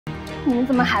你们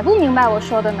怎么还不明白我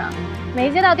说的呢？没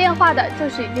接到电话的就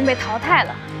是已经被淘汰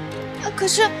了。可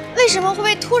是为什么会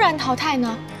被突然淘汰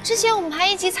呢？之前我们还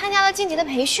一起参加了晋级的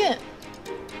培训。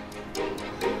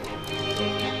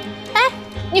哎，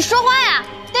你说话呀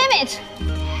 ，Damn it！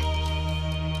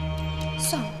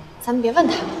 算了，咱们别问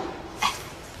他了。哎，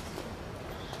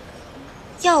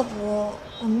要不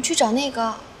我们去找那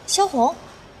个萧红，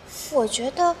我觉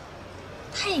得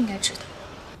他应该知道。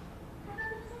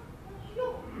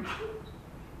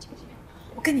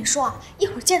我跟你说啊，一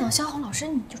会儿见到萧红老师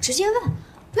你就直接问，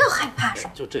不要害怕。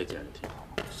就这点挺好。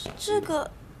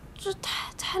这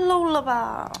太露了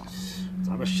吧？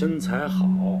咱们身材好，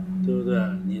对不对？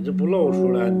你这不露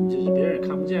出来，你这别人也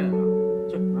看不见啊。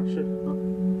去拿试啊！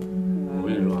我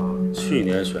跟你说啊，去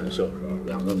年选秀的时候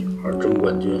，2个女孩争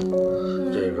冠军，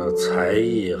这个才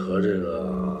艺和这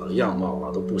个样貌啊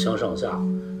都不相上下，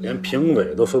连评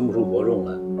委都分不出伯仲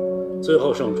来。最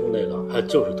后胜出那个，还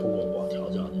就是通过我调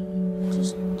教的。这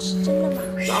是真的吗？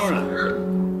当然是。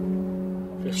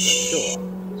这选秀啊，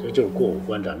其实就是过5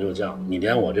关斩6将，你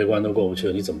连我这关都过不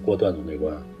去，你怎么过段总那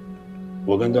关？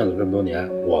我跟段总这么多年，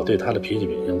我对他的脾气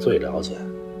秉性最了解。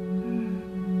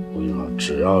我跟你说，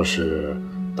只要是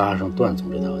搭上段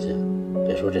总这条线，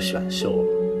别说这选秀了，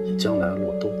你将来的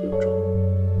路都不用走。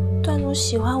段总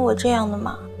喜欢我这样的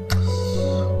吗？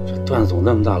这段总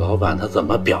那么大老板，他怎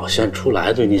么表现出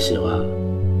来对你喜欢？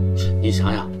你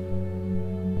想想。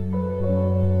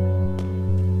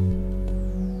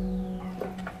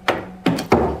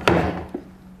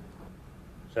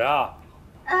谁啊？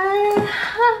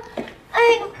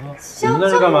你们在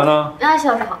这干嘛呢？啊，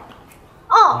小小，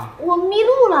哦，我迷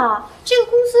路了。这个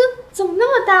公司怎么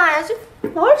那么大呀？就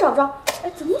老是找不着。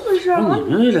哎，怎么回事啊？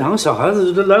你们这2个小孩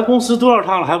子，这来公司多少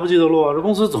趟了还不记得路？这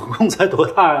公司总共才多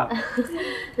大呀？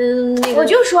我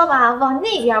就说吧，往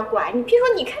那边拐。你别说，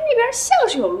你看那边像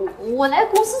是有路，我来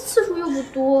公司次数又不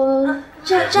多。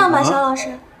这样吧，肖老师，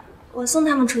我送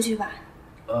他们出去吧。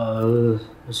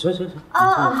行。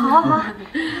好，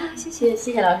谢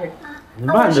谢老师。你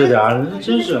慢着点，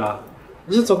真是啊！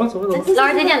你走吧。老师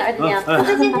再见，老师再见。再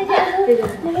见。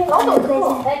老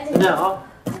总再见。再见啊！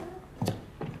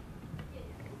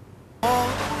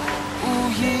无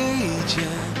意间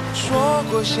说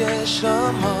过些什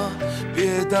么，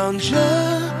别当真，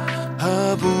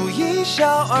何不一笑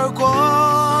而过？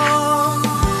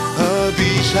何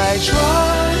必拆穿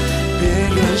别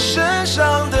人身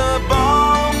上的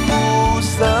保护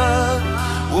色？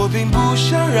我并不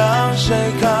想让谁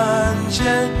看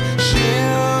见心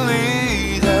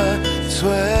里的脆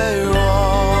弱。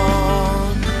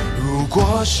如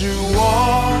果是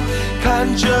我看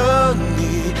着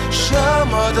你什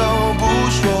么都不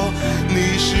说，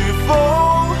你是否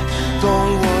懂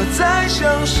我在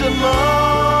想什么？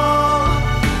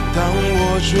当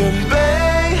我准备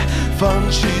放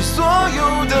弃所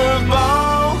有的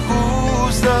保护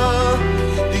色，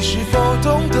你是否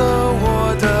懂得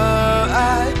我的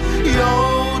爱有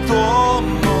多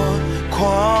么狂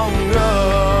热？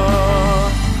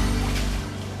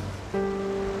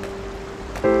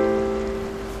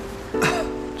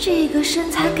这个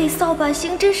身材给扫把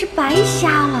星真是白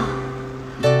瞎了。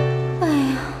哎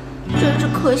呀，真是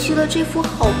可惜了这副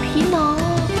好皮囊。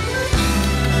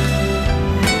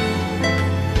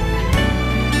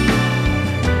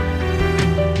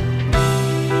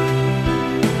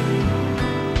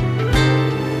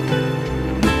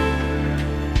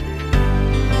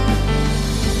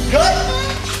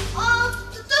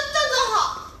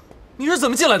你是怎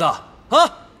么进来的啊？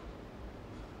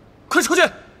快出去！不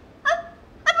要！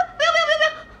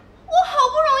我好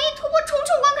不容易突破重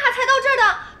重关卡才到这儿的，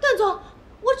段总，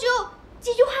我只有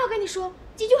几句话要跟你说，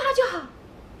几句话就好。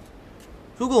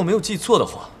如果我没有记错的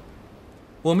话，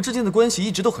我们之间的关系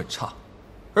一直都很差，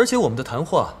而且我们的谈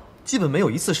话基本没有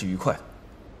一次是愉快的，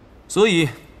所以，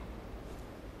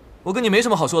我跟你没什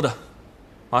么好说的，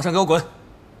马上给我滚！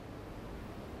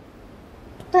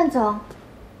段总，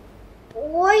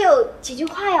我有几句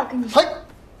话要跟你说。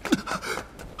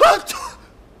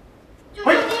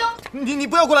你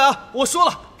不要过来啊！我说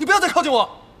了，你不要再靠近我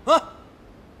啊！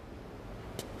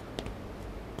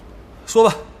说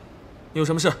吧，你有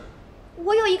什么事？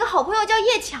我有一个好朋友叫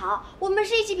叶巧，我们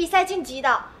是一起比赛晋级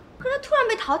的，可是他突然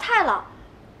被淘汰了。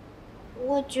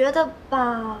我觉得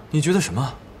吧……你觉得什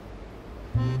么？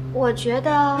我觉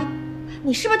得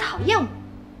你是不是讨厌我？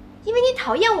因为你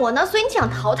讨厌我呢，所以你想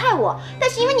淘汰我。但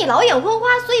是因为你老眼昏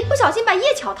花，所以不小心把叶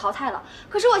巧淘汰了。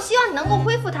可是我希望你能够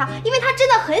恢复她，因为她真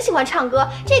的很喜欢唱歌，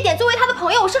这一点作为她的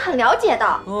朋友我是很了解的。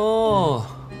哦，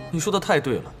你说的太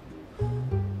对了，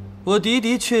我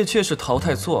的确是淘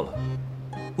汰错了，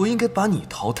我应该把你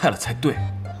淘汰了才对。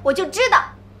我就知道。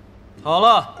好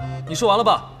了，你说完了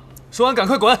吧？说完赶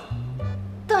快滚！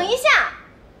等一下，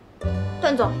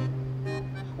段总，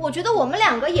我觉得我们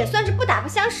两个也算是不打不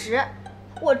相识。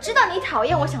我知道你讨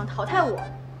厌我，想淘汰我，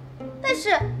但是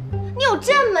你有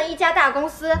这么一家大公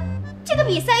司，这个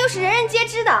比赛又是人人皆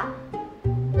知的，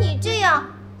你这样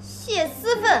泄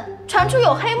私愤，传出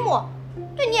有黑幕，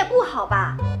对你也不好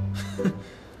吧？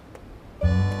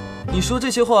你说这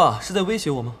些话是在威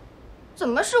胁我吗？怎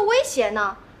么是威胁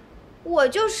呢？我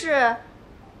就是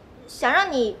想让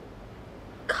你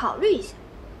考虑一下，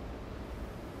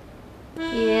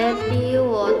别逼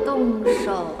我动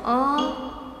手啊！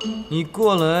你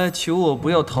过来求我不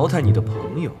要淘汰你的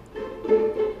朋友，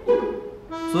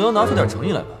总要拿出点诚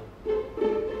意来吧，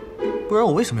不然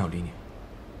我为什么要理你？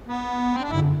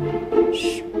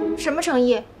什么诚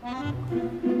意？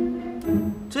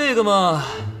这个嘛，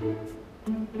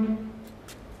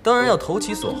当然要投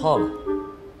其所好了。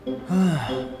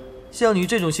唉，像你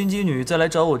这种心机女，在来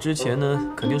找我之前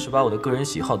呢，肯定是把我的个人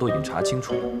喜好都已经查清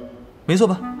楚了，没错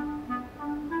吧？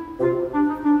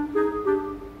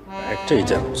哎，这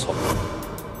件不错，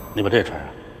你把这穿上。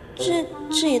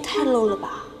这也太 low 了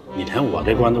吧！你连我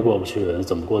这关都过不去，你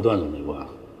怎么过段总这关？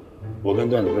我跟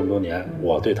段总这么多年，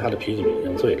我对他的脾气秉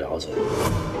性最了解。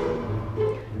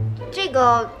这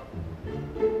个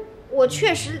我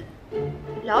确实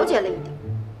了解了一点。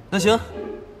那行，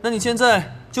那你现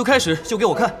在就开始秀给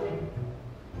我看。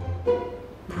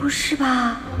不是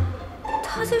吧？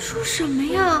他在说什么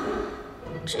呀？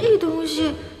这东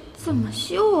西怎么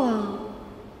秀啊？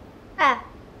哎，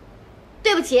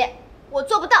对不起，我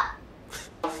做不到。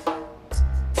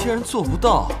既然做不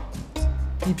到，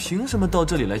你凭什么到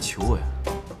这里来求我呀？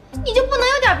你就不能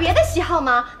有点别的喜好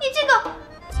吗？你这个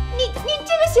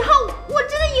喜好，我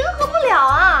真的迎合不了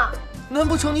啊！难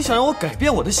不成你想让我改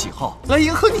变我的喜好来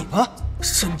迎合你吗？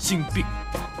神经病！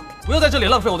不要在这里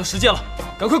浪费我的时间了，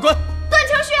赶快滚！段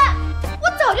成轩，我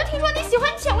早就听说你喜欢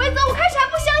潜规则，我开始还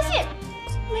不相信，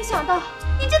没想到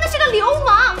你真的是个流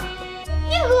氓，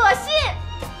你恶心，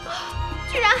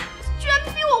居然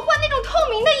逼我换那种透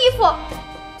明的衣服，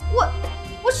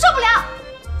我受不了！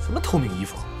什么透明衣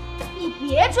服？你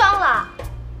别装了，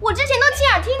我之前都亲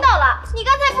耳听到了，你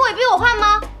刚才不也逼我换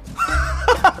吗？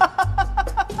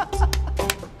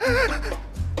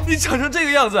你长成这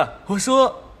个样子，我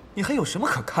说你还有什么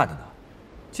可看的呢？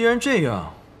既然这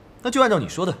样，那就按照你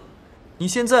说的，你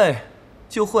现在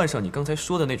就换上你刚才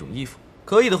说的那种衣服。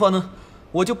可以的话呢，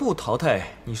我就不淘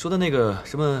汰你说的那个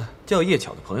什么叫叶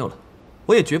巧的朋友了，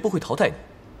我也绝不会淘汰你。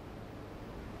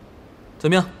怎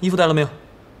么样，衣服带了没有？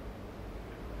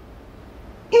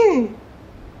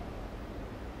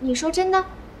你说真的？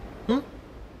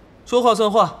说话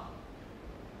算话。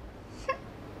哼，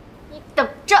你等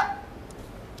着。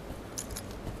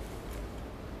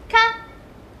看，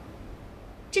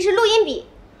这是录音笔，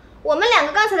我们两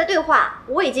个刚才的对话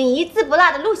我已经一字不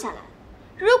落的录下来了。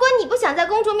如果你不想在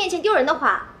公众面前丢人的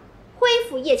话，恢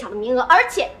复叶巧的名额，而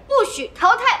且不许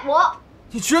淘汰我。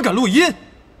你居然敢录音！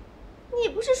你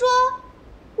不是说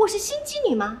我是心机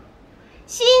女吗？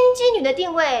心机女的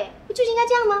定位不就是应该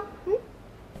这样吗？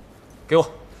给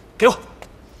我，给我！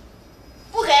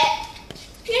不给，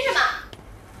凭什么？